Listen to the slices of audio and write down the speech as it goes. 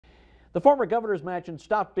The former governor's mansion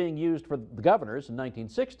stopped being used for the governors in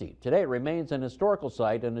 1960. Today it remains an historical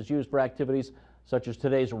site and is used for activities such as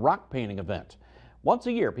today's rock painting event. Once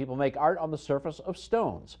a year, people make art on the surface of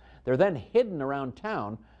stones. They're then hidden around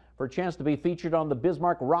town for a chance to be featured on the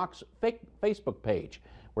Bismarck Rocks Facebook page,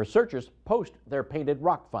 where searchers post their painted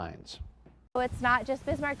rock finds. It's not just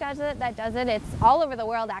Bismarck that does it. It's all over the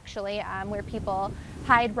world, actually, where people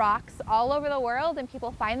hide rocks all over the world and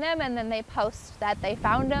people find them and then they post that they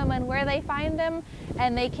found them and where they find them,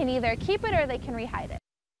 and they can either keep it or they can rehide it.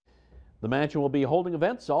 The mansion will be holding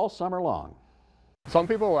events all summer long. Some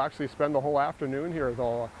people will actually spend the whole afternoon here.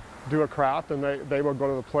 They'll do a craft and they will go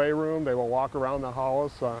to the playroom, they will walk around the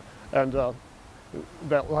house and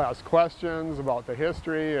they'll ask questions about the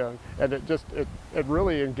history, and it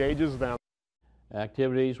really engages them.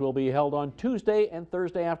 Activities will be held on Tuesday and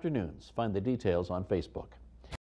Thursday afternoons. Find the details on Facebook.